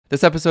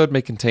This episode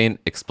may contain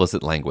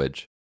explicit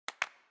language.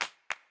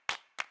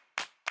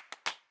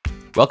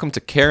 Welcome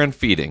to Care and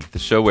Feeding, the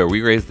show where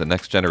we raise the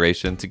next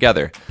generation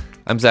together.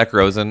 I'm Zach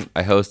Rosen.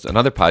 I host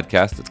another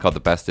podcast. It's called The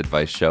Best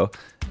Advice Show,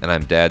 and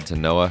I'm dad to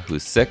Noah,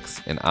 who's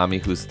 6, and Ami,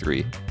 who's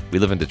 3. We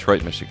live in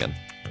Detroit, Michigan.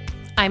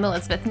 I'm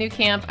Elizabeth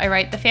Newcamp. I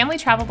write the family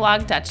travel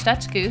blog Dutch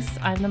Goose.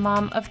 I'm the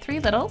mom of 3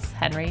 littles,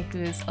 Henry,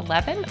 who's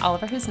 11,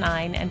 Oliver, who's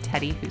 9, and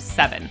Teddy, who's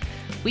 7.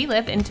 We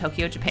live in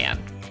Tokyo,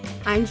 Japan.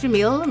 I'm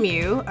Jamila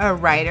Lemieux, a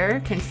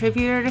writer,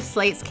 contributor to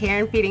Slate's Care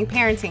and Feeding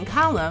Parenting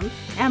column,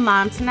 and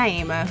mom to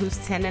Naima, who's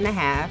 10 and a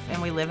half,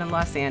 and we live in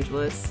Los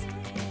Angeles.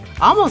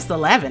 Almost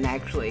 11,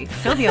 actually.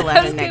 She'll be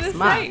 11 next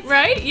month.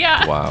 Right?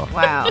 Yeah.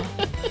 Wow.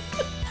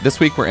 This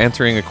week, we're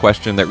answering a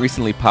question that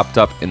recently popped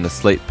up in the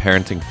Slate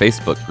Parenting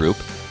Facebook group.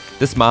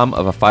 This mom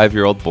of a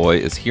 5-year-old boy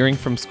is hearing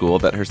from school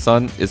that her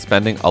son is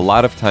spending a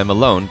lot of time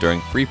alone during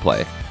free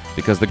play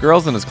because the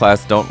girls in his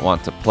class don't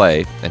want to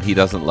play and he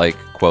doesn't like,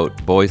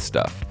 quote, boy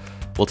stuff.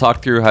 We'll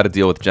talk through how to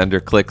deal with gender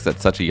cliques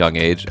at such a young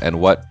age and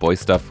what boy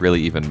stuff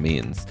really even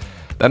means.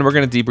 Then we're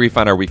going to debrief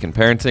on our week in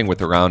parenting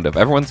with a round of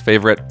everyone's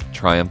favorite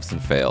triumphs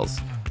and fails.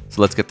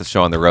 So let's get the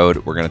show on the road.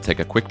 We're going to take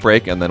a quick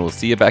break and then we'll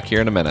see you back here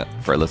in a minute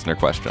for a listener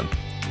question.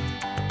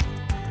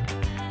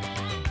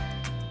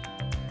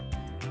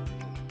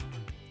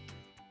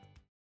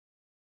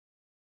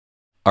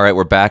 All right,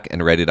 we're back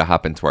and ready to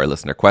hop into our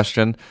listener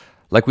question.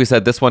 Like we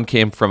said, this one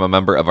came from a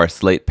member of our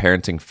Slate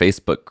Parenting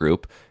Facebook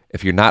group.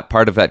 If you're not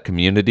part of that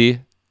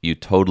community, you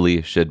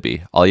totally should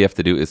be. All you have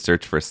to do is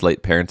search for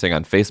Slate Parenting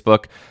on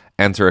Facebook,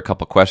 answer a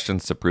couple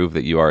questions to prove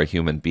that you are a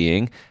human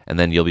being, and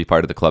then you'll be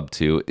part of the club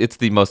too. It's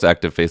the most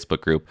active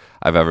Facebook group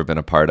I've ever been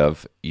a part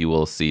of. You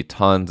will see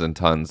tons and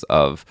tons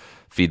of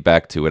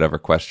feedback to whatever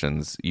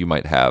questions you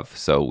might have,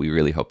 so we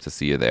really hope to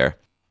see you there.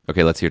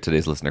 Okay, let's hear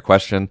today's listener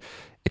question.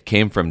 It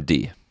came from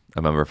D,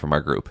 a member from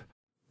our group.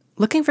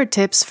 Looking for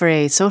tips for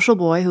a social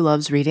boy who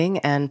loves reading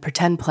and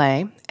pretend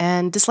play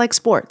and dislikes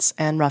sports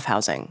and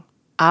roughhousing.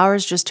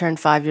 Ours just turned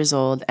 5 years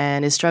old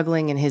and is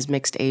struggling in his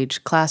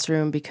mixed-age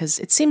classroom because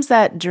it seems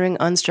that during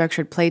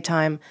unstructured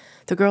playtime,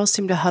 the girls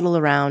seem to huddle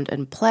around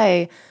and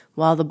play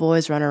while the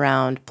boys run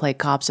around, play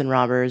cops and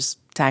robbers,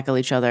 tackle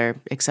each other,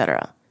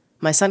 etc.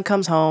 My son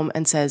comes home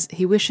and says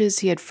he wishes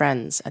he had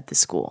friends at this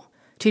school.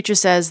 Teacher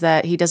says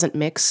that he doesn't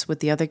mix with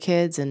the other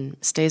kids and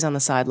stays on the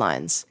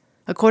sidelines.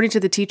 According to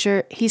the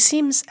teacher, he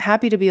seems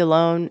happy to be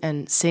alone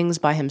and sings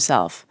by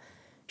himself.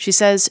 She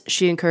says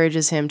she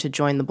encourages him to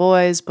join the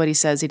boys, but he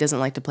says he doesn't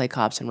like to play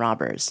cops and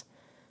robbers.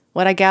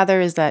 What I gather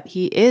is that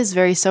he is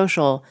very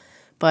social,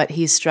 but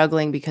he's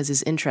struggling because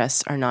his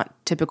interests are not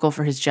typical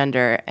for his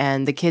gender,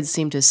 and the kids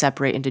seem to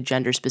separate into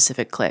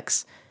gender-specific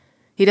cliques.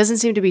 He doesn't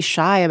seem to be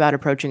shy about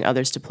approaching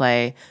others to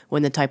play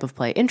when the type of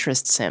play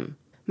interests him.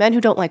 Men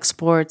who don't like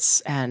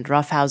sports and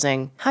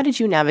roughhousing, how did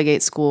you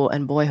navigate school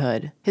and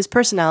boyhood? His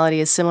personality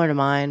is similar to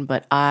mine,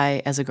 but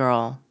I, as a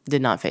girl,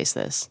 did not face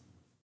this.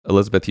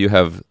 Elizabeth, you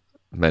have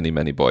many,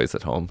 many boys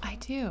at home. I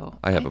do.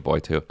 I have a boy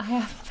too. I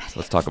have many. So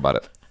let's talk about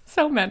it.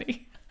 So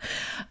many.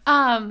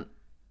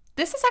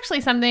 This is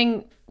actually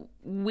something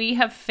we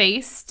have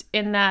faced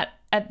in that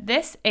at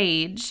this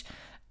age,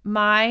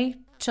 my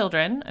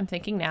children, I'm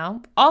thinking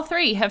now, all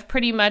 3 have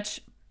pretty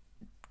much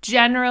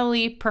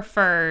generally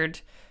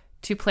preferred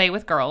to play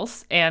with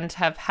girls and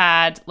have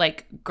had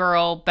like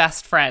girl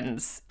best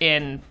friends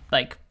in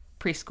like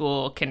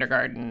preschool,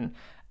 kindergarten,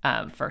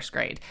 first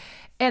grade.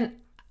 And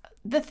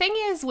the thing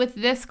is with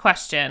this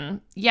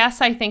question,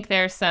 yes, I think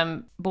there's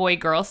some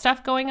boy-girl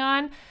stuff going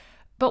on.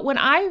 But when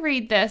I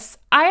read this,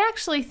 I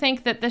actually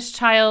think that this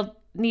child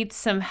needs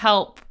some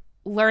help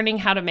learning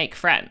how to make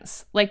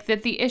friends. Like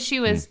that the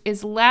issue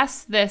is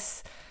less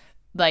this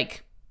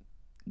like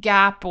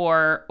gap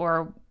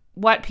or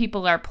what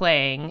people are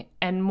playing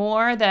and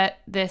more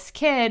that this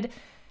kid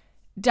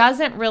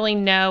doesn't really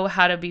know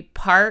how to be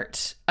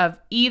part of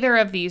either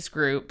of these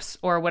groups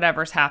or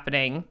whatever's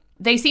happening.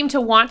 They seem to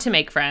want to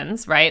make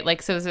friends, right?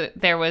 Like, so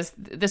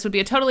this would be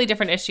a totally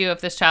different issue if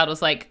this child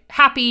was like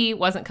happy,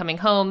 wasn't coming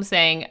home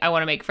saying, I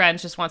want to make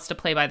friends, just wants to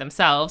play by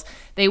themselves.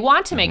 They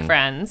want to make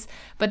friends,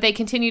 but they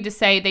continue to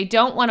say they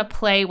don't want to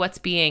play what's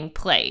being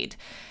played.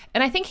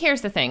 And I think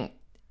here's the thing.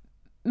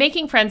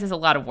 Making friends is a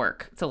lot of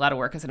work. It's a lot of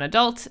work as an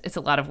adult. It's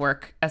a lot of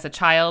work as a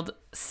child.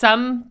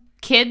 Some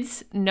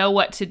kids know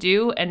what to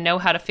do and know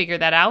how to figure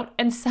that out.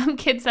 And some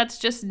kids, that's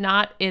just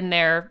not in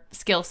their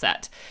skill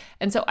set.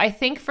 And so I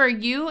think for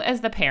you as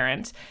the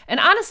parent,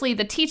 and honestly,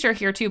 the teacher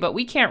here too, but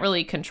we can't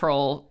really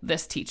control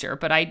this teacher.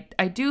 But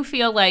I do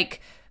feel like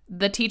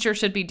the teacher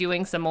should be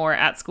doing some more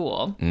at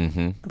school.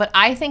 Mm-hmm. But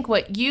I think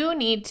what you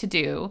need to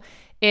do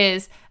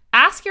is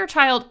ask your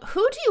child,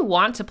 who do you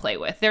want to play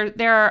with?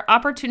 There are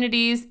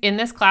opportunities in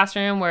this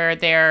classroom where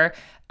they're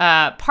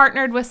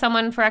partnered with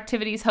someone for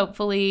activities,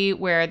 hopefully,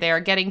 where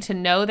they're getting to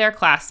know their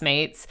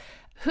classmates.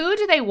 Who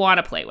do they want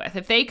to play with?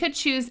 If they could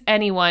choose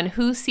anyone,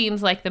 who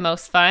seems like the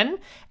most fun?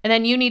 And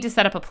then you need to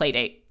set up a play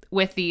date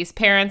with these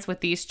parents,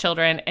 with these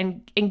children,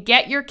 and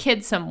get your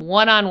kids some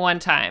one-on-one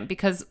time,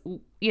 because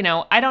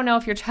I don't know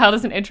if your child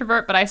is an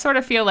introvert, but I sort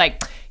of feel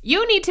like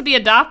you need to be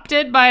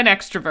adopted by an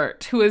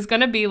extrovert who is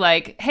going to be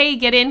like, hey,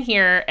 get in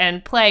here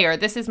and play, or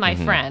this is my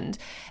friend.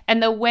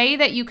 And the way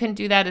that you can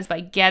do that is by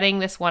getting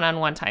this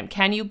one-on-one time.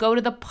 Can you go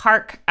to the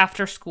park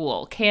after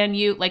school? Can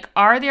you,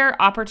 are there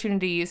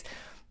opportunities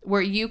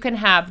where you can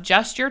have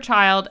just your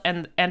child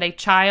and a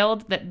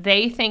child that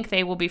they think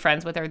they will be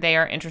friends with or they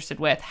are interested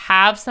with,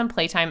 have some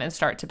playtime and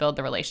start to build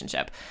the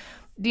relationship.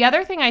 The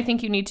other thing I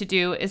think you need to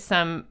do is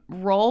some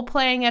role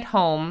playing at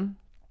home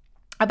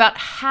about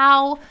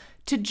how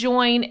to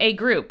join a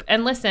group.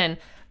 And listen,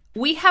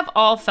 we have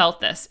all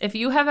felt this. If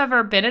you have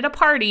ever been at a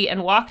party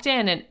and walked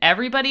in and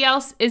everybody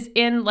else is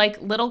in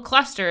little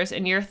clusters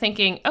and you're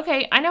thinking,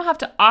 okay, I now have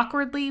to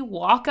awkwardly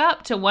walk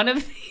up to one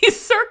of these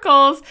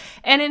circles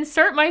and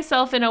insert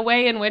myself in a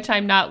way in which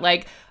I'm not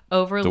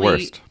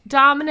overly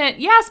dominant.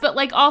 Yes,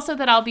 but also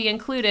that I'll be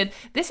included.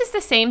 This is the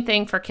same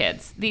thing for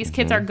kids. These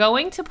kids are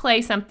going to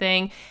play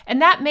something,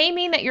 and that may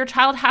mean that your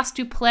child has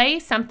to play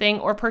something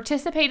or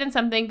participate in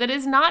something that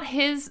is not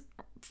his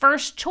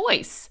first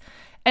choice.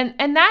 And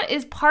that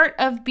is part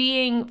of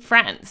being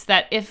friends,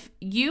 that if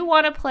you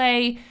want to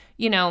play,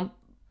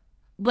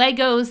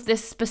 Legos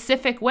this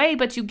specific way,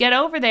 but you get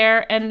over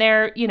there and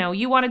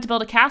you wanted to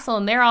build a castle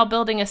and they're all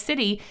building a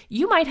city,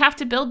 you might have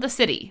to build the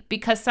city,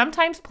 because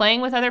sometimes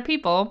playing with other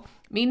people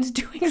means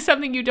doing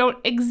something you don't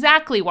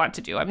exactly want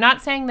to do. I'm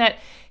not saying that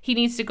he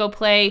needs to go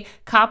play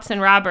cops and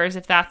robbers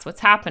if that's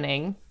what's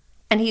happening,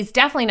 and he's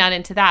definitely not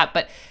into that,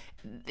 but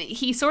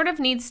he sort of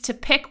needs to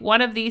pick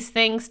one of these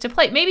things to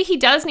play. Maybe he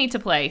does need to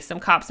play some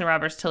cops and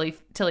robbers till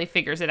he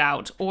figures it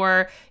out,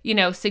 or,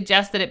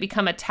 suggest that it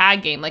become a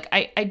tag game.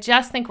 I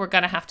just think we're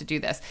going to have to do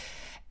this.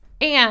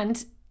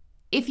 And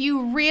if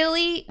you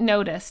really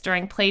notice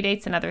during play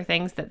dates and other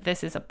things that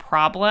this is a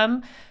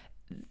problem,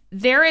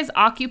 there is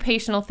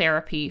occupational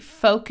therapy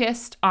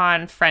focused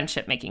on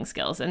friendship making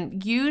skills.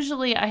 And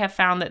usually I have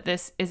found that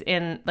this is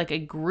in a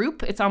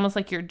group. It's almost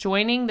like you're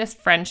joining this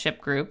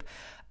friendship group.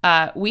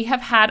 We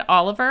have had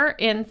Oliver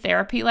in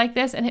therapy like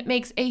this, and it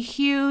makes a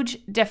huge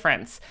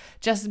difference.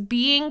 Just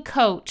being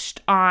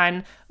coached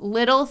on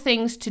little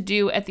things to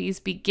do at these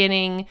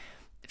beginning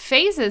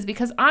phases,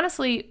 because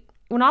honestly,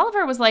 when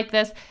Oliver was like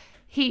this,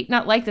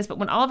 but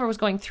when Oliver was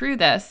going through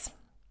this,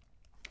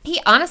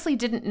 he honestly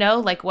didn't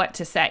know what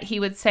to say. He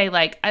would say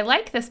I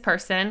like this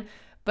person,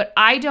 but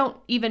I don't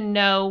even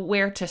know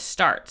where to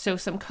start. So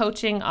some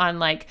coaching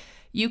on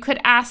you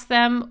could ask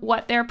them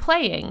what they're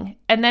playing.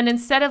 And then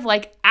instead of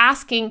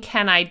asking,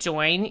 can I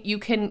join, you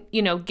can,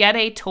 get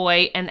a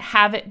toy and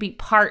have it be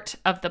part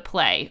of the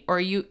play, or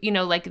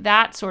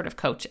that sort of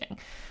coaching.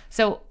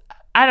 So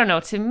I don't know,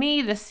 to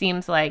me, this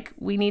seems like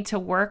we need to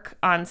work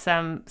on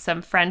some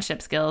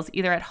friendship skills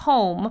either at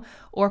home,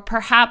 or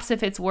perhaps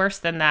if it's worse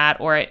than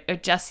that, or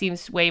it just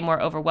seems way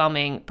more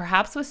overwhelming,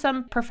 perhaps with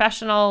some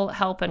professional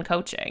help and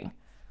coaching.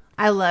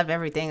 I love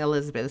everything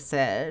Elizabeth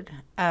said,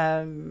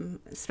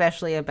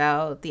 especially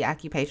about the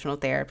occupational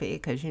therapy,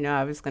 because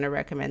I was going to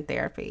recommend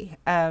therapy.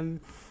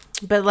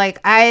 But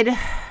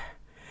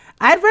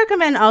I'd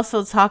recommend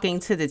also talking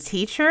to the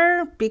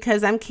teacher,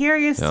 because I'm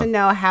curious to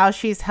know how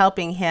she's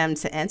helping him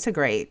to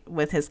integrate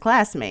with his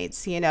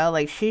classmates.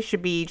 She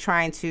should be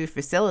trying to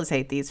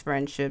facilitate these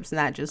friendships,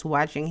 not just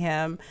watching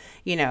him,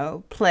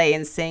 play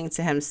and sing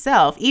to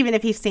himself, even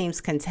if he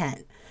seems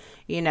content.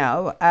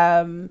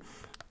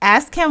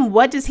 Ask him,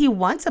 what does he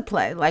want to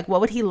play? What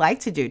would he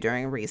like to do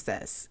during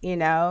recess?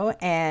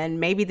 And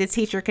maybe the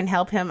teacher can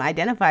help him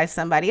identify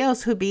somebody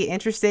else who'd be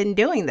interested in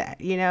doing that.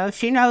 If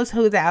she knows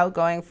who the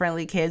outgoing,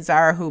 friendly kids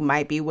are who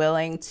might be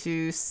willing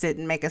to sit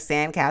and make a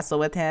sandcastle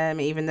with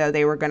him, even though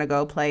they were going to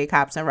go play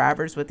cops and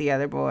robbers with the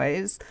other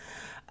boys.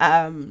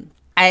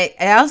 I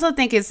also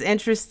think it's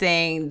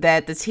interesting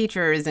that the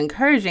teacher is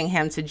encouraging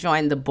him to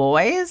join the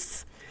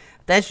boys.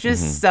 That's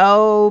just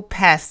so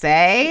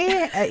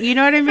passe. You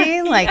know what I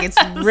mean?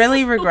 It's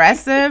really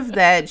regressive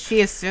that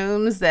she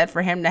assumes that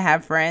for him to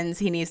have friends,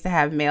 he needs to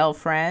have male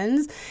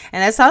friends.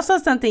 And that's also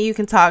something you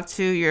can talk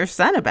to your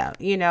son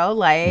about,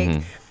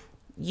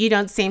 you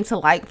don't seem to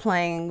like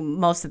playing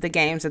most of the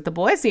games that the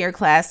boys in your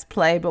class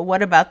play, but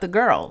what about the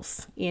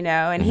girls?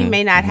 And he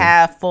may not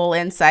have full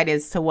insight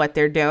as to what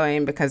they're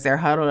doing because they're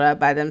huddled up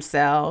by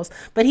themselves,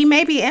 but he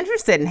may be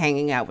interested in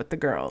hanging out with the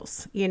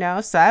girls,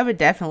 So I would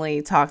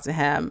definitely talk to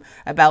him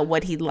about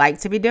what he'd like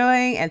to be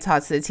doing, and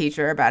talk to the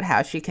teacher about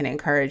how she can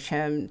encourage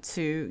him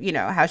to,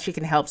 how she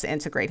can help to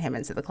integrate him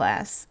into the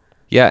class.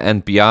 Yeah,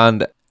 and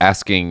beyond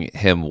asking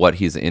him what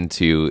he's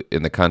into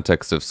in the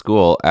context of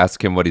school,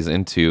 ask him what he's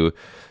into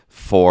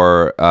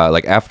for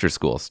after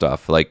school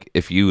stuff.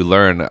 If you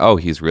learn,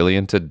 he's really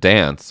into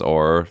dance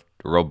or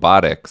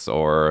robotics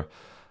or,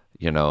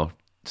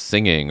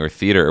 singing or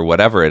theater or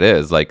whatever it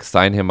is,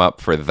 sign him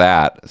up for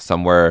that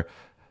somewhere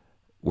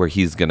where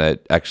he's going to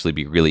actually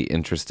be really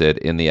interested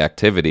in the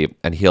activity.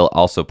 And he'll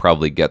also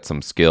probably get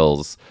some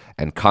skills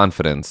and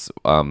confidence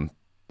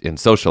in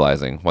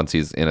socializing once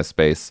he's in a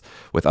space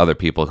with other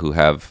people who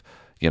have,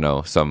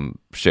 some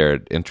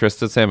shared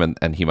interests as him,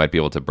 and he might be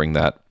able to bring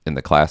that in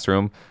the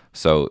classroom.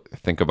 So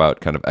think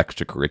about kind of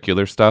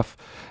extracurricular stuff.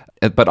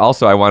 But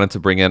also I wanted to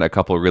bring in a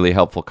couple really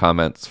helpful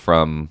comments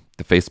from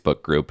the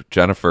Facebook group.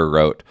 Jennifer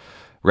wrote,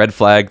 red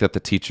flag that the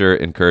teacher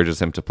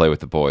encourages him to play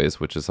with the boys,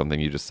 which is something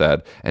you just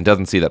said, and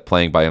doesn't see that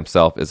playing by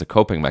himself is a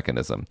coping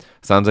mechanism.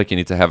 Sounds like you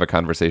need to have a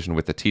conversation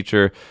with the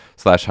teacher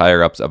 /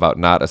 higher ups about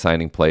not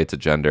assigning play to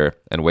gender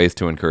and ways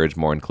to encourage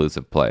more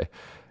inclusive play.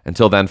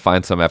 Until then,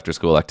 find some after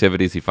school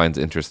activities he finds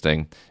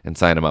interesting and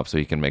sign him up so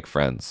he can make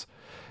friends.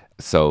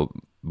 So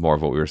more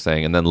of what we were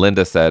saying. And then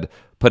Linda said,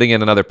 putting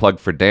in another plug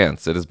for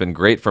dance. It has been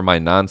great for my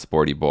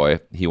non-sporty boy.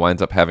 He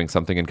winds up having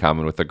something in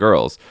common with the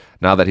girls.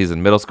 Now that he's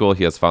in middle school,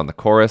 he has found the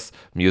chorus,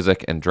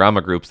 music, and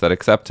drama groups that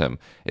accept him.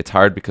 It's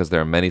hard because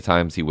there are many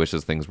times he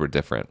wishes things were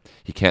different.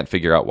 He can't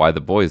figure out why the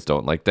boys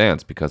don't like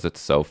dance because it's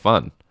so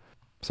fun.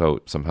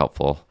 So some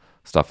helpful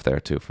stuff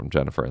there too from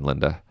Jennifer and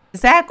Linda.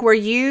 Zach, were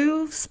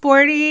you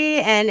sporty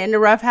and into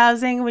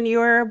roughhousing when you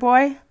were a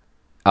boy?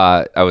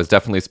 I was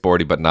definitely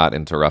sporty, but not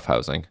into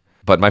roughhousing.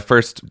 But my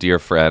first dear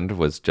friend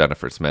was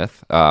Jennifer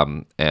Smith,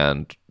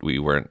 and we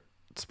weren't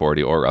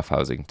sporty or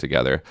roughhousing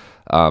together.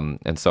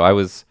 And so I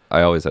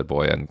always had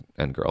boy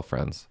and girl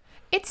friends.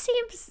 It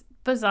seems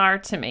bizarre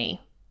to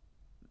me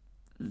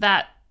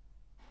that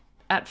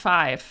at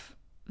 5,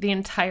 the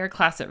entire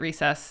class at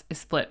recess is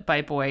split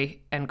by boy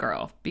and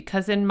girl.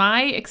 Because in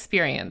my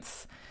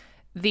experience,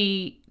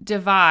 the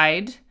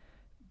divide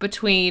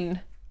between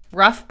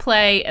rough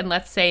play and,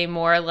 let's say,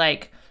 more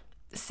like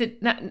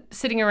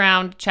sitting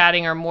around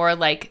chatting, or more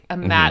like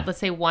let's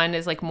say one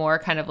is like more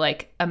kind of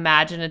like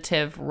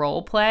imaginative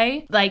role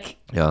play. Like,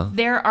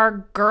 there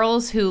are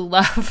girls who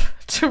love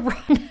to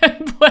run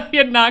and play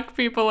and knock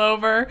people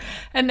over,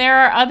 and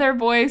there are other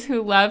boys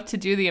who love to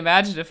do the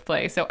imaginative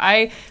play. So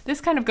this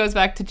kind of goes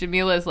back to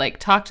Jamila's like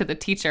talk to the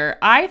teacher.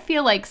 I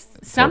feel like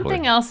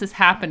something else is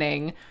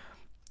happening,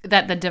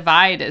 that the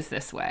divide is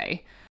this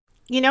way.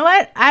 You know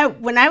what?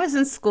 When I was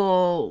in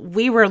school,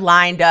 we were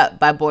lined up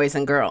by boys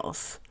and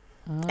girls.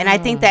 And I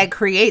think that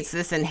creates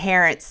this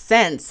inherent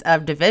sense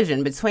of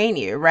division between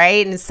you,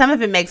 right? And some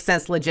of it makes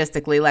sense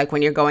logistically, like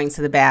when you're going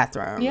to the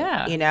bathroom,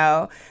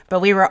 but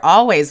we were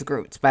always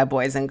grouped by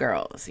boys and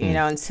girls,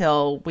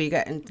 until we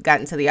got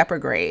into the upper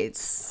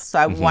grades. So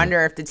I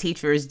wonder if the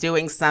teacher is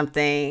doing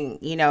something,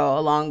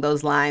 along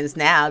those lines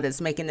now that's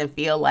making them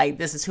feel like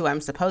this is who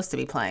I'm supposed to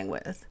be playing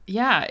with.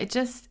 Yeah, it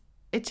just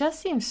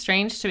seems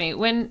strange to me.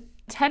 When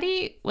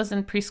Teddy was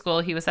in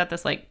preschool, he was at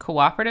this like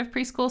cooperative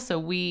preschool, so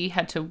we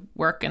had to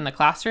work in the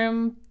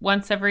classroom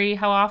once every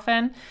how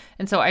often,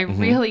 and so I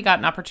really got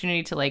an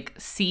opportunity to like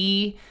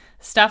see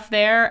stuff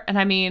there. And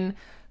I mean,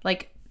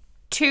 like,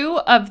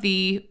 2 of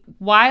the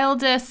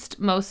wildest,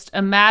 most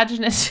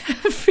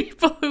imaginative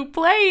people who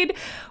played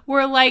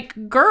were like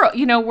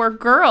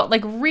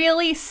like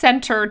really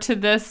centered to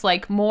this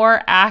like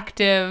more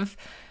active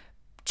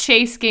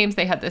chase games.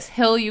 They had this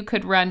hill you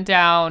could run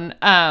down,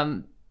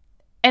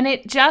 and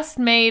it just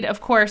made, of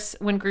course,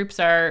 when groups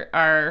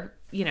are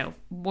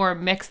more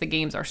mixed, the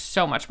games are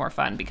so much more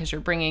fun because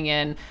you're bringing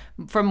in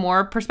from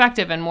more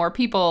perspective and more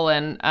people.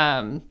 And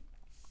I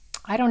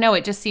don't know,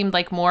 it just seemed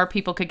like more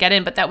people could get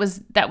in. But that was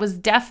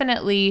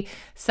definitely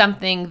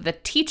something the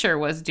teacher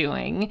was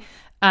doing.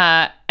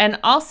 And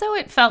also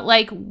it felt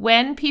like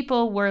when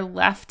people were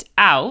left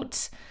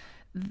out,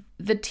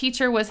 the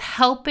teacher was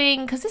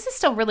helping, because this is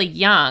still really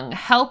young,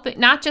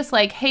 not just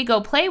like, hey, go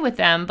play with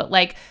them, but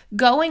like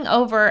going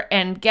over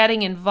and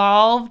getting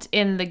involved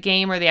in the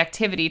game or the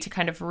activity to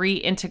kind of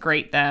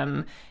reintegrate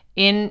them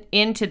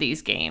into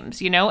these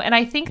games, And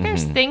I think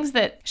there's things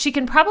that she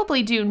can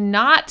probably do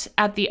not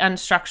at the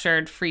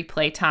unstructured free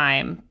play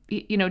time,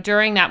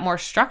 during that more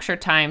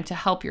structured time, to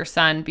help your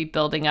son be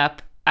building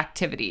up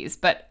activities.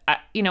 But,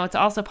 it's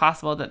also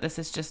possible that this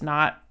is just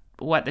not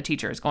what the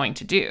teacher is going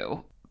to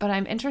do. But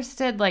I'm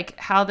interested, like,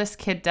 how this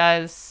kid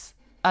does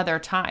other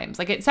times.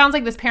 Like, it sounds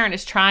like this parent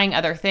is trying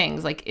other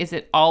things. Like, is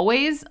it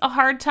always a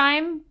hard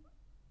time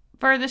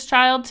for this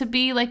child to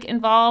be, like,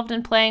 involved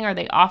in playing? Are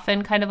they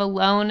often kind of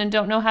alone and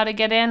don't know how to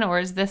get in? Or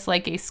is this,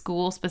 like, a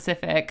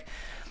school-specific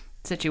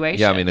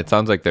situation? Yeah, I mean, it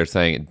sounds like they're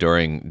saying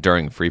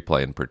during free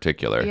play in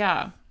particular.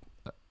 Yeah.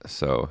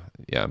 So,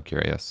 yeah, I'm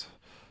curious.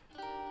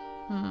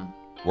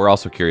 We're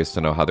also curious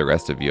to know how the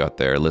rest of you out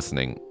there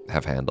listening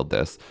have handled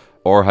this,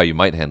 or how you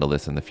might handle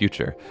this in the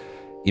future.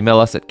 Email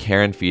us at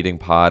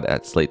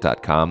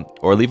karenfeedingpod@slate.com,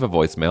 or leave a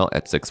voicemail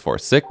at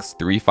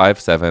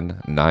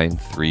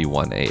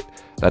 646-357-9318.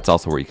 That's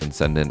also where you can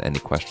send in any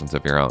questions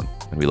of your own,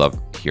 and we love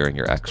hearing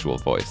your actual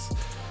voice.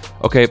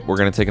 Okay, we're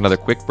going to take another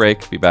quick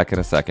break. Be back in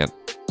a second.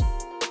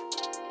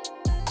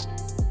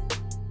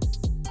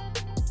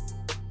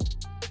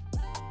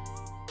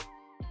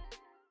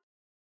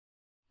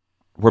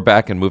 We're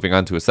back and moving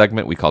on to a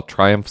segment we call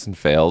Triumphs and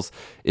Fails.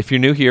 If you're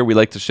new here, we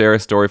like to share a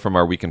story from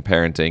our week in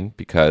parenting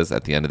because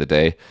at the end of the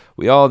day,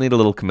 we all need a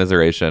little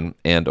commiseration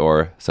and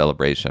or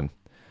celebration.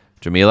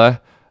 Jamila,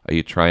 are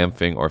you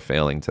triumphing or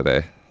failing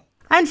today?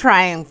 I'm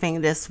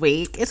triumphing this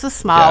week. It's a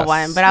small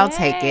one, but I'll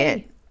take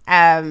it.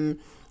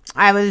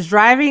 I was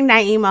driving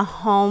Naima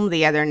home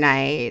the other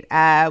night.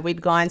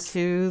 We'd gone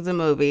to the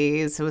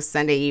movies. It was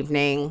Sunday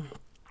evening,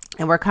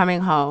 and we're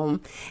coming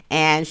home,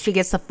 and she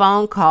gets a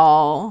phone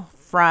call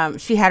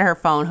she had her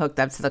phone hooked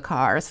up to the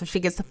car. So she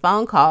gets a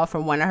phone call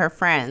from one of her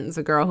friends,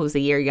 a girl who's a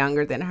year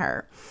younger than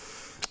her.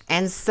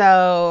 And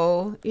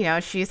so,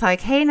 she's like,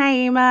 hey,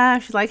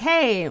 Naima. She's like,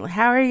 hey,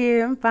 how are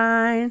you? I'm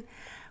fine.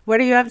 What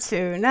are you up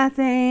to?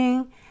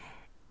 Nothing.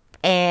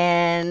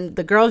 And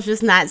the girl's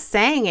just not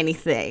saying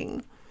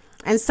anything.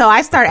 And so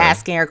I start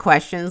asking her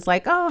questions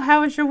like, oh,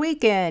 how was your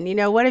weekend?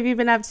 What have you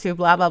been up to?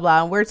 Blah, blah,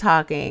 blah. And we're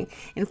talking.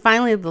 And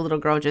finally, the little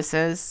girl just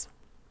says,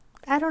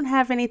 I don't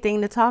have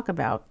anything to talk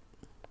about.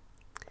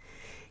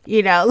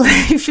 She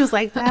was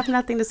like, I have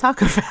nothing to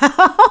talk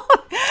about.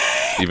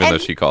 Even though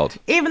she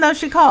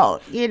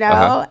called. And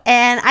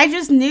I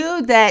just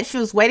knew that she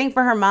was waiting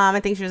for her mom. I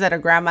think she was at her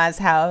grandma's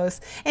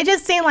house. It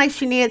just seemed like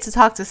she needed to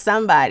talk to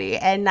somebody.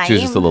 And Naima, she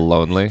was just a little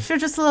lonely. She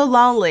was just a little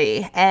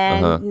lonely.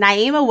 And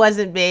Naima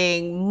wasn't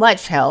being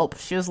much help.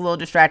 She was a little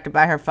distracted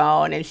by her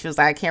phone. And she was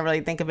like, I can't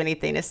really think of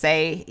anything to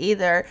say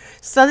either.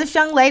 So this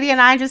young lady and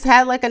I just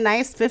had like a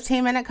nice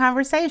 15-minute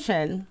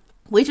conversation.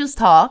 We just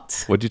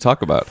talked. What'd you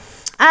talk about?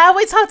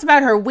 We talked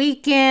about her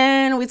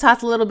weekend. We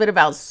talked a little bit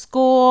about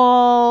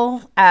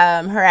school,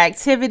 her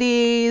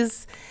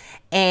activities,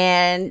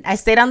 and I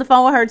stayed on the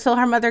phone with her till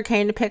her mother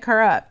came to pick her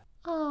up.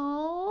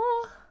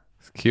 Oh,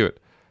 it's cute.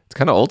 It's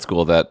kind of old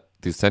school that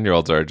these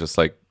 10-year-olds are just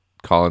like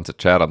calling to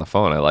chat on the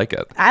phone. I like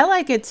it. I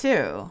like it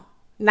too.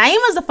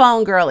 Naima's a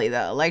phone girly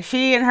though. Like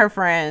she and her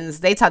friends,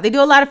 they talk. They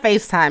do a lot of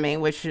FaceTiming,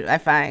 which I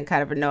find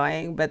kind of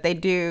annoying, but they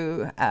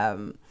do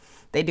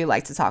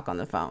like to talk on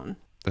the phone.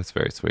 That's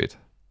very sweet.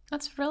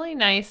 That's really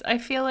nice. I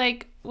feel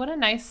like what a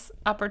nice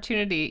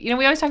opportunity.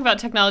 We always talk about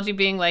technology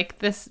being like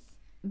this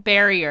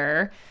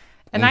barrier.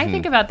 And I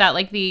think about that,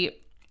 like the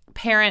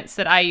parents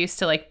that I used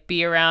to like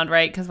be around,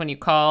 right? Because when you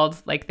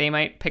called, like they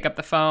might pick up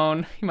the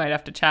phone. You might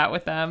have to chat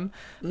with them.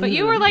 But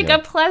you were like a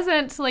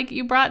pleasant, like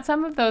you brought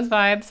some of those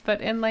vibes, but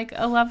in like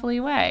a lovely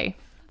way.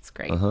 That's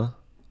great.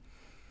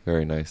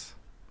 Very nice.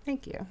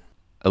 Thank you.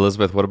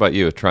 Elizabeth, what about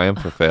you? A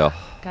triumph or fail?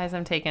 Guys,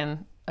 I'm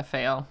taking a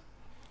fail,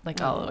 like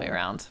all the way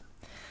around.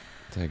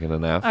 Taking a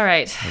nap? All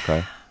right.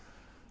 Okay.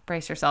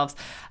 Brace yourselves.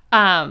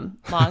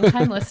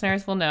 Longtime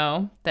listeners will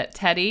know that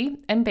Teddy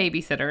and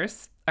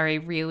babysitters are a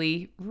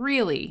really,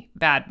 really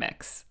bad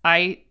mix.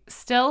 I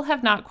still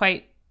have not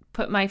quite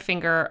put my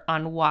finger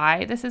on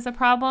why this is a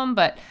problem,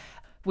 but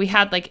we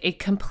had like a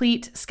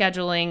complete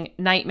scheduling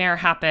nightmare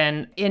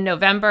happen. In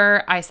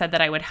November, I said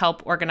that I would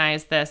help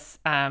organize this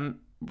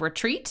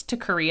retreat to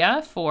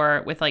Korea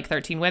with like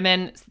 13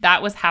 women.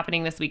 That was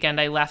happening this weekend.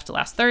 I left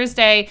last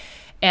Thursday.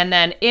 And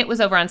then it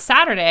was over on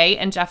Saturday,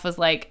 and Jeff was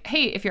like,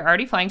 hey, if you're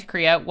already flying to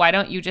Korea, why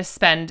don't you just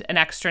spend an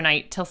extra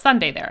night till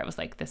Sunday there? I was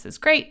like, this is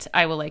great.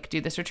 I will like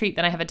do this retreat.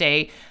 Then I have a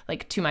day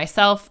like to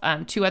myself.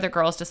 2 other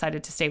girls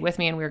decided to stay with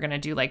me, and we were going to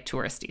do like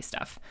touristy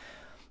stuff.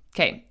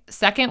 Okay,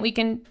 second week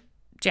in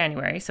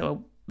January,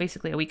 so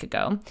basically a week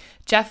ago,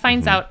 Jeff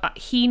finds out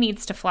he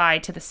needs to fly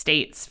to the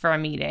States for a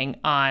meeting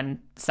on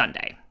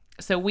Sunday.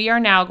 So we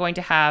are now going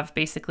to have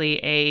basically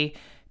a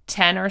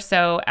 10 or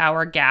so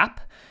hour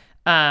gap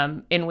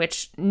in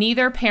which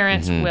neither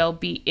parent will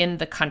be in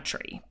the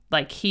country.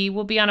 Like he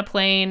will be on a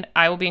plane,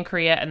 I will be in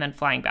Korea, and then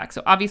flying back.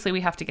 So obviously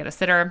we have to get a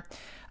sitter.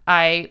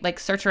 I like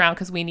search around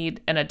because we need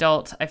an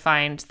adult. I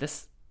find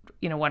this,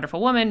 wonderful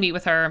woman, meet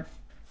with her.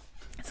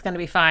 It's going to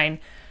be fine.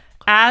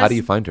 How do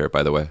you find her,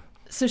 by the way?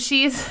 So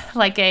she's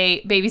like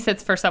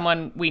babysits for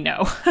someone we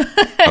know.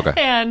 Okay.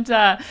 And,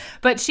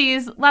 but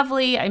she's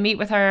lovely. I meet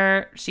with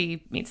her.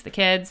 She meets the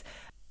kids.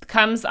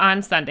 Comes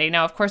on Sunday.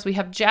 Now, of course, we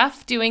have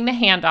Jeff doing the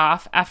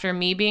handoff after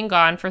me being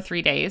gone for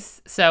 3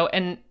 days. So,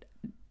 and,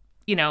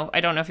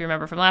 I don't know if you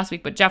remember from last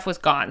week, but Jeff was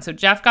gone. So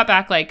Jeff got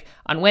back like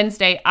on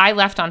Wednesday. I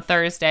left on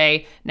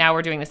Thursday. Now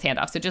we're doing this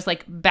handoff. So just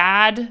like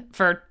bad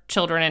for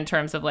children in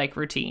terms of like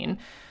routine.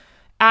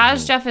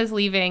 As Jeff is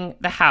leaving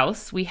the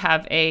house, we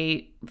have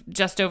a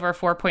just over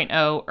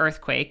 4.0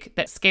 earthquake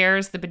that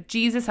scares the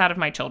bejesus out of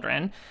my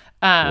children.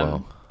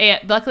 And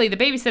luckily the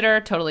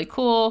babysitter, totally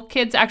cool.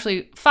 Kids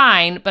actually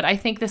fine, but I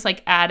think this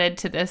like added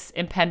to this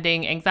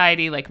impending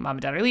anxiety, like mom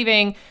and dad are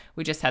leaving.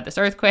 We just had this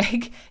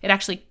earthquake. It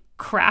actually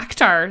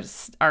cracked our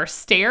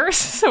stairs.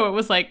 So it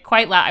was like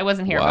quite loud. I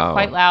wasn't here, but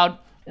quite loud.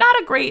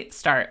 Not a great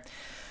start.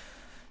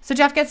 So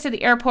Jeff gets to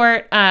the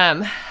airport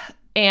and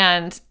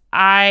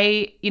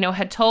I,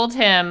 had told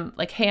him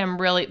like, hey, I'm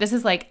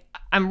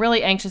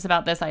really anxious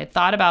about this. I had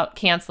thought about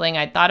canceling.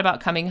 I thought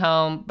about coming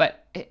home, but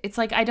it's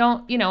like, I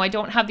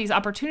don't have these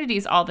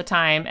opportunities all the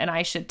time, and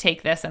I should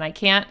take this, and I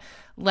can't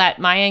let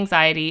my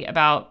anxiety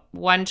about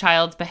one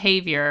child's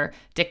behavior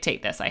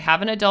dictate this. I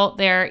have an adult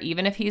there,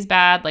 even if he's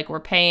bad, like we're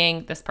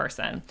paying this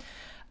person.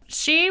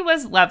 She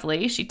was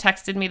lovely. She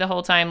texted me the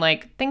whole time,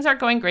 like, things aren't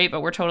going great,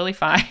 but we're totally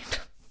fine.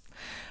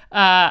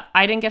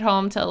 I didn't get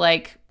home till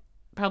like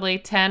probably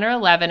 10 or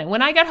 11. And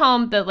when I got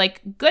home, the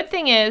like good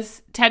thing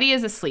is Teddy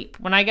is asleep.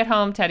 When I get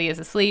home, Teddy is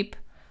asleep.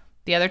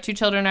 The other 2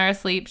 children are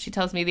asleep. She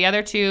tells me the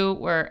other 2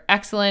 were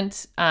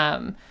excellent.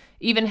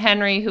 even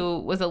Henry, who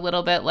was a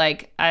little bit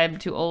like, I'm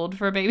too old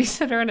for a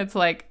babysitter. And it's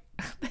like,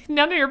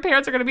 none of your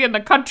parents are going to be in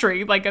the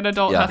country. Like an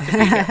adult has to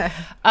be here.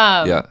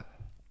 Yeah.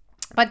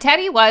 But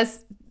Teddy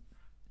was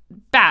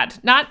bad.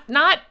 Not,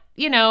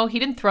 he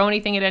didn't throw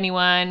anything at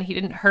anyone. He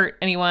didn't hurt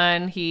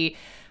anyone.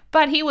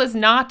 But he was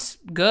not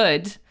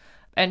good.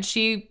 And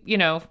she,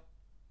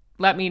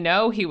 let me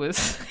know he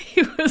was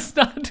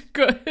not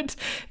good.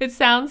 It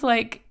sounds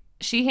like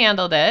she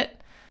handled it.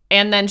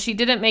 And then she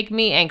didn't make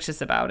me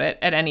anxious about it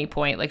at any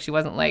point. Like she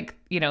wasn't like,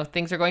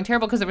 things are going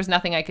terrible, because there was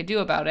nothing I could do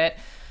about it.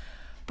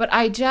 But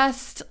I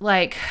just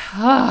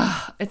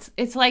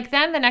it's like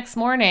then the next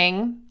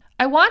morning,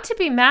 I want to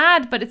be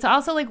mad, but it's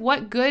also like,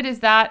 what good is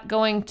that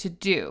going to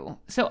do?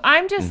 So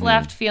I'm just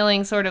left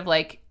feeling sort of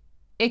like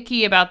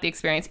icky about the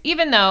experience,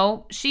 even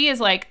though she is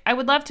like, I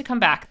would love to come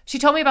back. She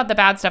told me about the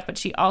bad stuff, but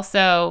she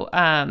also,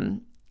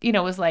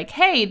 was like,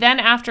 hey, then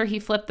after he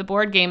flipped the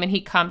board game and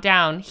he calmed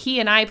down, he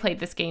and I played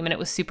this game and it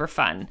was super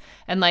fun.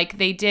 And like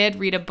they did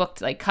read a book,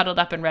 like cuddled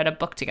up and read a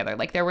book together.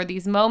 Like there were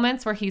these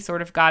moments where he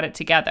sort of got it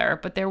together,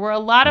 but there were a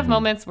lot of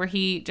moments where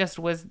he just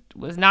was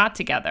not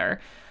together.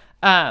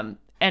 And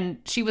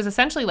she was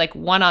essentially like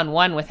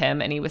one-on-one with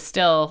him, and he was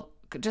still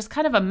just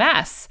kind of a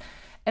mess.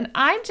 And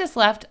I'm just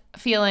left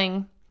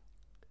feeling,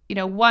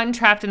 one,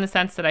 trapped in the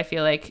sense that I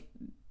feel like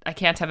I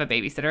can't have a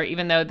babysitter,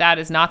 even though that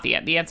is not the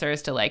answer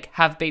is to like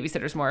have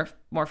babysitters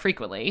more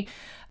frequently.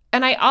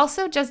 And I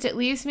also it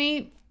leaves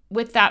me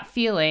with that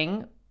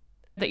feeling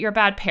that you're a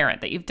bad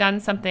parent, that you've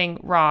done something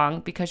wrong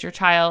because your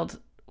child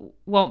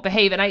won't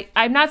behave. And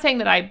I'm not saying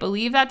that I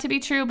believe that to be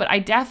true, but I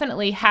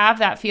definitely have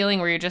that feeling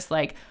where you're just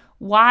like,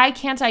 why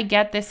can't I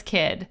get this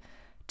kid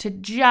to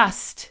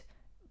just,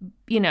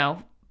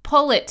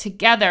 pull it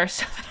together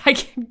so that I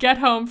can get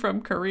home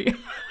from Korea?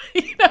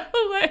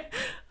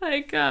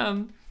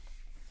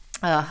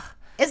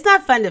 It's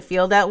not fun to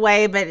feel that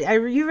way, but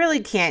you really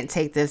can't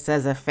take this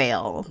as a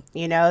fail.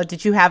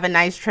 Did you have a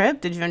nice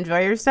trip? Did you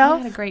enjoy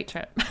yourself? I had a great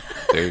trip.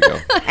 There you go.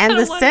 And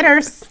the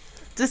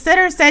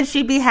sitter said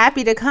she'd be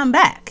happy to come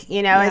back.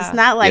 It's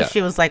not like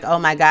she was like, oh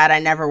my God, I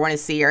never want to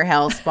see your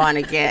hell spawn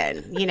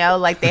again.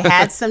 Like they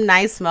had some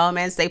nice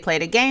moments. They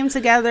played a game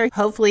together.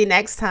 Hopefully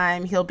next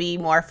time he'll be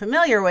more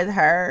familiar with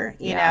her,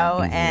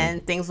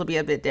 and things will be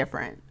a bit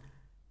different.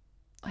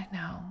 I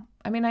know.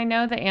 I mean, I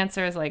know the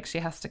answer is like she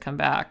has to come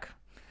back.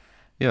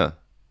 Yeah.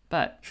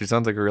 But she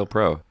sounds like a real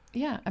pro.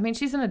 Yeah. I mean,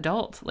 she's an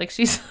adult. Like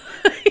she's,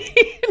 you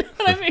know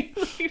what I mean?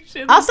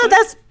 Like, also,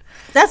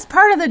 that's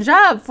part of the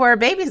job for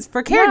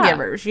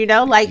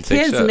caregivers, like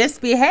kids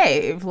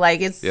misbehave.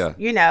 Like it's,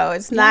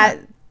 it's not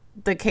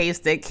the case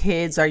that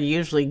kids are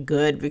usually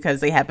good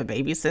because they have a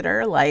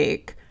babysitter.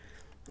 Like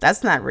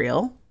that's not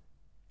real.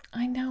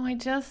 I know. I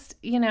just,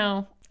 I hear what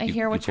you're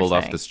saying. You pulled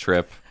off this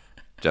trip.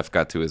 Jeff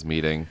got to his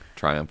meeting.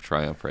 Triumph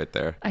right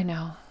there. I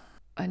know.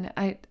 And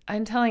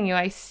I'm telling you,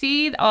 I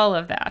see all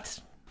of that.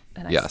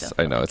 And yes,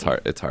 I know. It's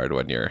hard. It's hard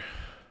when you're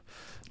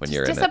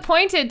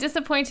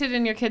disappointed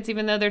in your kids,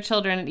 even though they're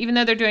children, and even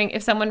though they're doing.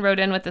 If someone wrote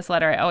in with this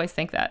letter, I always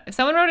think that if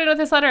someone wrote in with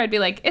this letter, I'd be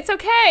like, it's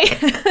okay.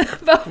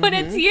 But when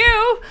it's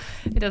you,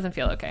 it doesn't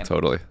feel okay.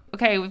 Totally.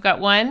 Okay, we've got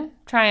one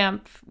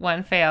triumph,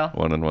 one fail.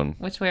 1 and 1.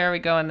 Which way are we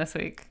going this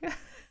week?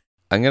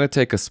 I'm gonna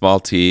take a small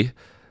T.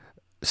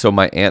 So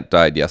my aunt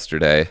died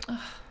yesterday.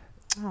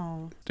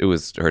 Oh. It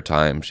was her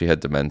time. She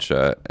had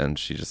dementia, and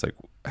she just like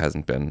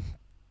hasn't been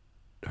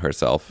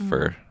herself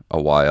for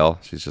a while.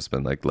 She's just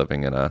been like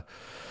living in a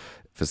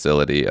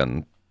facility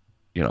and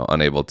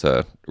unable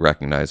to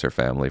recognize her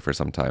family for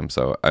some time.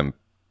 So I'm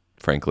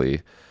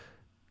frankly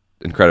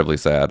incredibly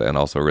sad and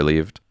also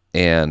relieved.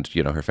 And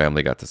her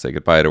family got to say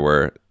goodbye to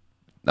her.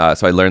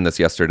 So I learned this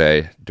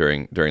yesterday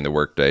during the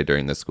work day,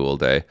 during the school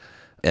day.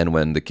 And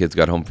when the kids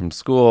got home from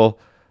school,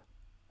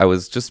 I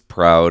was just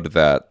proud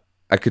that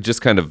I could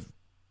just kind of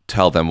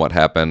tell them what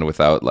happened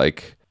without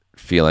like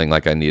feeling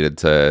like I needed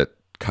to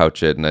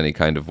couch it in any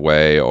kind of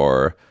way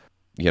or,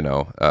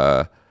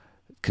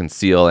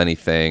 conceal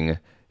anything.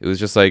 It was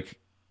just like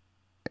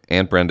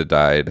Aunt Brenda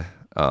died,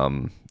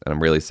 and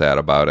I'm really sad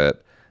about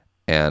it.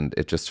 And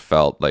it just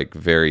felt like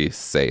very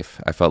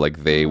safe. I felt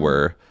like they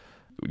were,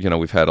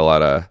 we've had a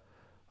lot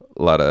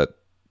of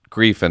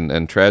grief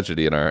and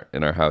tragedy in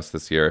our house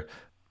this year,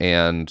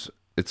 and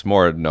it's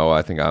more I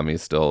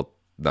thinkAmi's still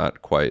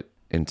not quite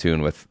in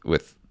tune with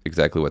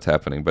exactly what's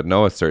happening, but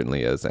Noah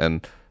certainly is,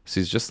 and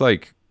she's just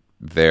like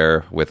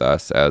there with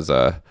us as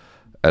a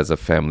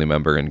family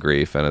member in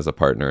grief and as a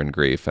partner in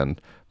grief,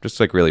 and just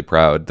like really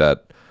proud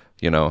that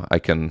I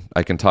can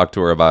talk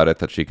to her about it,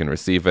 that she can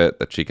receive it,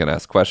 that she can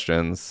ask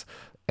questions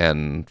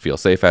and feel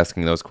safe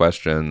asking those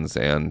questions,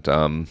 and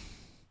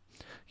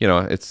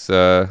it's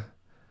a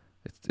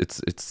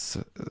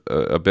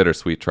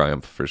bittersweet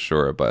triumph for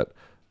sure, but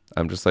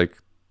I'm just like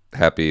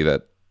happy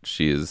that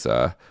she's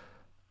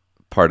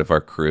part of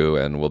our crew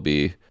and will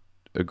be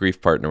a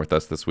grief partner with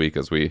us this week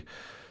as we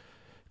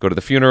go to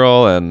the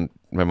funeral, and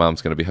my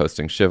mom's going to be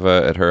hosting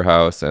Shiva at her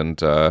house, and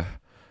the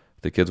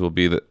kids will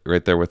be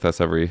right there with us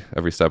every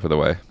step of the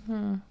way.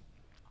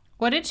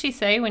 What did she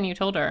say when you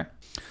told her?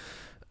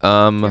 Do you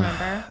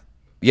remember?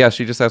 Yeah,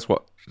 she just asked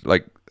what,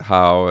 like,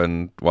 how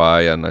and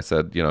why, and I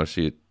said,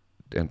 she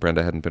and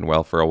Brenda hadn't been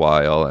well for a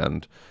while,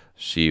 and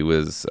she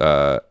was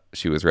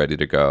ready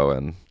to go,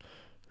 and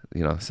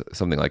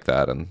something like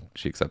that, and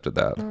she accepted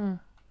that.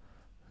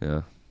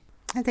 Yeah.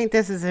 I think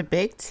this is a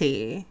big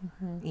T.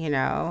 I mean,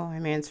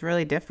 it's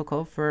really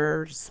difficult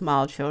for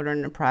small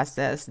children to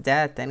process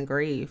death and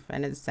grief,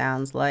 and it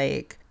sounds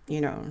like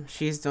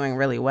she's doing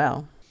really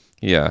well.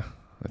 Yeah,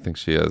 I think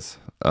she is.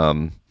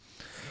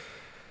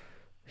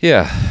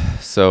 Yeah.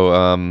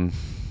 So,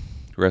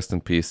 rest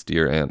in peace,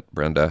 dear Aunt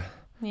Brenda.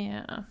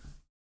 Yeah.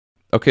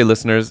 Okay,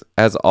 listeners,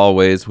 as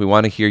always, we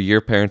want to hear your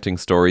parenting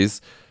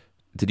stories.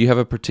 Did you have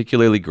a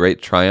particularly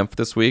great triumph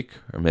this week,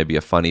 or maybe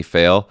a funny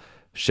fail?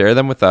 Share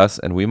them with us,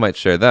 and we might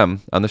share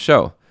them on the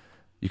show.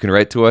 You can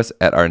write to us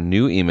at our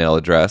new email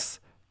address,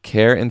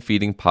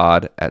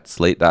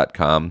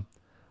 careandfeedingpod@slate.com,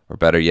 or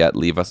better yet,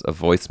 leave us a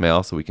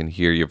voicemail so we can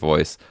hear your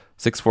voice,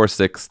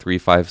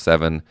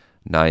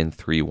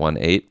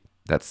 646-357-9318.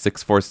 That's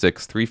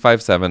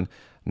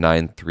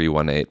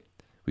 646-357-9318.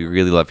 We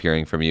really love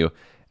hearing from you,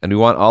 and we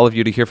want all of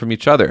you to hear from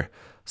each other.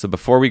 So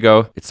before we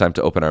go, it's time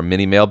to open our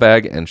mini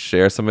mailbag and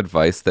share some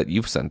advice that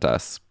you've sent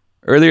us.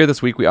 Earlier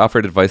this week, we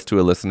offered advice to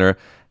a listener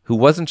who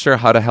wasn't sure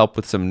how to help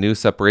with some new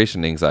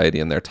separation anxiety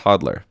in their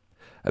toddler.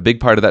 A big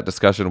part of that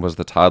discussion was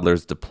the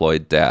toddler's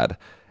deployed dad,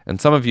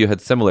 and some of you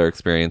had similar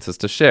experiences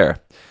to share.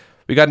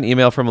 We got an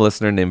email from a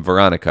listener named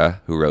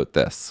Veronica who wrote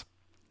this.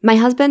 My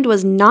husband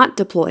was not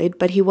deployed,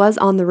 but he was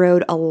on the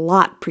road a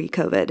lot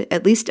pre-COVID,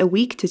 at least a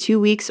week to 2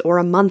 weeks or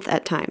a month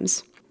at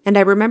times. And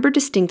I remember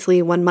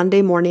distinctly one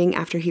Monday morning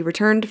after he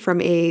returned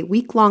from a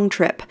week-long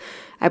trip.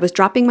 I was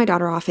dropping my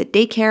daughter off at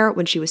daycare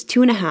when she was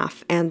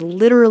 2.5, and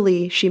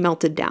literally she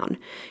melted down.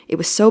 It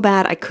was so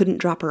bad I couldn't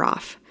drop her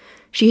off.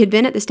 She had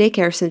been at this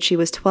daycare since she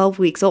was 12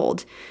 weeks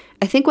old.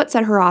 I think what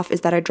set her off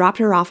is that I dropped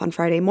her off on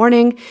Friday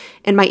morning,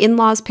 and my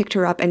in-laws picked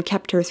her up and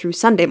kept her through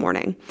Sunday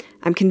morning.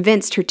 I'm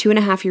convinced her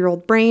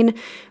 2.5-year-old brain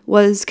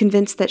was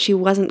convinced that she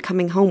wasn't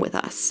coming home with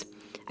us.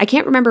 I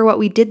can't remember what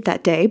we did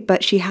that day,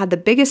 but she had the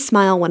biggest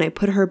smile when I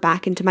put her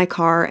back into my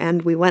car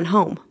and we went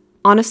home.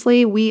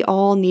 Honestly, we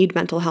all need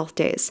mental health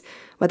days,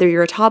 whether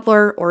you're a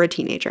toddler or a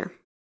teenager.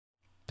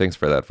 Thanks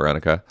for that,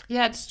 Veronica.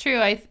 Yeah, it's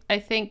true. I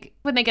think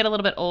when they get a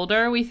little bit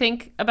older, we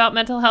think about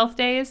mental health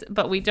days,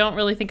 but we don't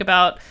really think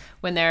about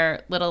when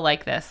they're little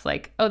like this.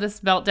 Like, oh,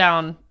 this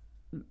meltdown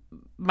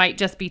might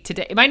just be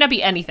today. It might not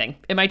be anything.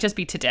 It might just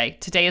be today.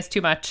 Today is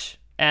too much,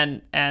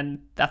 and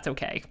that's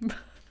okay.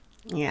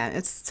 Yeah,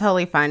 it's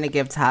totally fine to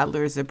give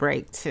toddlers a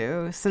break,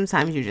 too.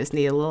 Sometimes you just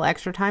need a little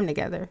extra time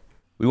together.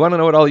 We want to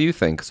know what all you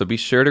think, so be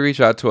sure to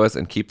reach out to us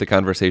and keep the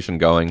conversation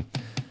going.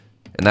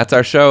 And that's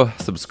our show.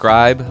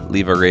 Subscribe,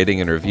 leave a rating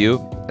and review,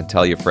 and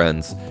tell your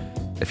friends.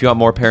 If you want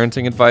more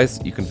parenting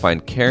advice, you can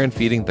find Care and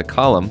Feeding the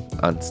column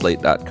on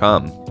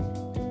slate.com.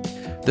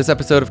 This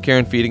episode of Care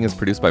and Feeding is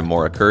produced by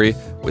Maura Curry,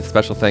 with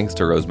special thanks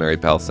to Rosemary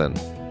Pelson.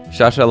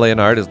 Shasha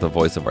Leonard is the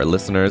voice of our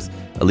listeners.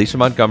 Alicia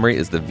Montgomery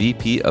is the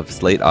VP of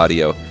Slate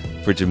Audio.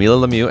 For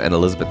Jamilah Lemieux and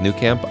Elizabeth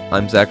Newcamp,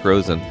 I'm Zach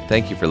Rosen.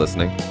 Thank you for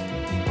listening.